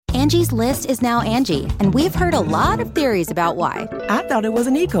Angie's List is now Angie, and we've heard a lot of theories about why. I thought it was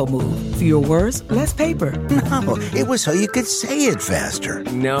an eco move. Fewer words, less paper. No, it was so you could say it faster.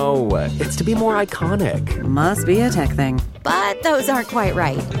 No, it's to be more iconic. Must be a tech thing. But those aren't quite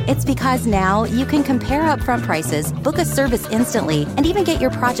right. It's because now you can compare upfront prices, book a service instantly, and even get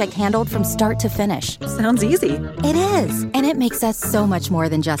your project handled from start to finish. Sounds easy. It is, and it makes us so much more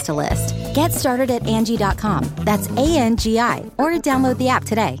than just a list. Get started at Angie.com. That's ANGI, or download the app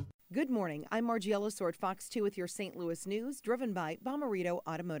today. Good morning. I'm Margie Ellisor at Fox 2 with your St. Louis news, driven by Bomarito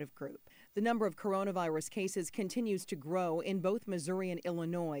Automotive Group. The number of coronavirus cases continues to grow in both Missouri and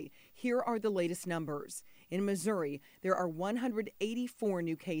Illinois. Here are the latest numbers. In Missouri, there are 184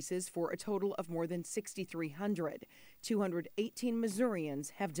 new cases for a total of more than 6,300. 218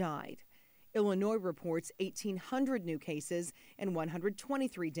 Missourians have died. Illinois reports 1,800 new cases and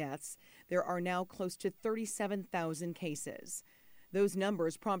 123 deaths. There are now close to 37,000 cases. Those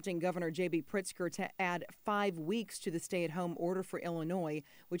numbers prompting Governor J.B. Pritzker to add 5 weeks to the stay-at-home order for Illinois,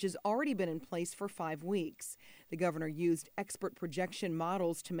 which has already been in place for 5 weeks. The governor used expert projection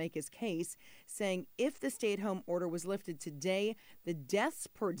models to make his case, saying if the stay-at-home order was lifted today, the deaths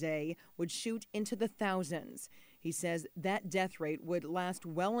per day would shoot into the thousands. He says that death rate would last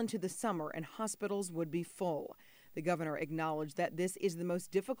well into the summer and hospitals would be full. The governor acknowledged that this is the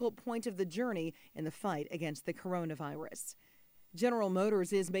most difficult point of the journey in the fight against the coronavirus. General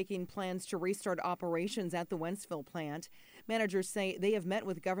Motors is making plans to restart operations at the Wentzville plant. Managers say they have met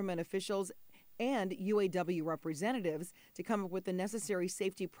with government officials and UAW representatives to come up with the necessary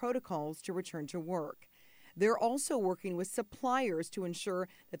safety protocols to return to work. They're also working with suppliers to ensure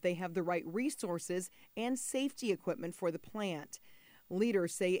that they have the right resources and safety equipment for the plant.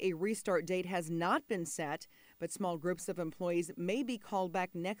 Leaders say a restart date has not been set, but small groups of employees may be called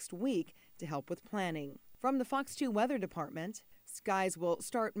back next week to help with planning. From the Fox 2 Weather Department, skies will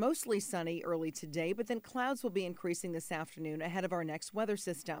start mostly sunny early today, but then clouds will be increasing this afternoon ahead of our next weather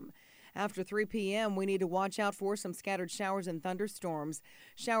system. After 3 p.m., we need to watch out for some scattered showers and thunderstorms.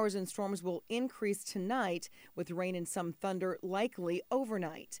 Showers and storms will increase tonight, with rain and some thunder likely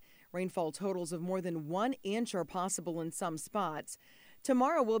overnight. Rainfall totals of more than 1 inch are possible in some spots.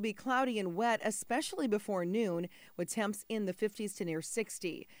 Tomorrow will be cloudy and wet, especially before noon, with temps in the 50s to near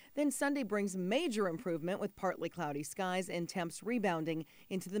 60. Then Sunday brings major improvement with partly cloudy skies and temps rebounding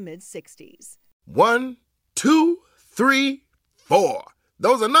into the mid-60s. 1, 2, 3, 4.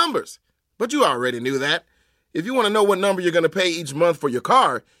 Those are numbers, but you already knew that. If you want to know what number you're going to pay each month for your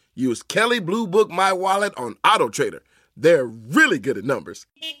car, use Kelley Blue Book My Wallet on AutoTrader. They're really good at numbers.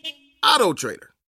 AutoTrader.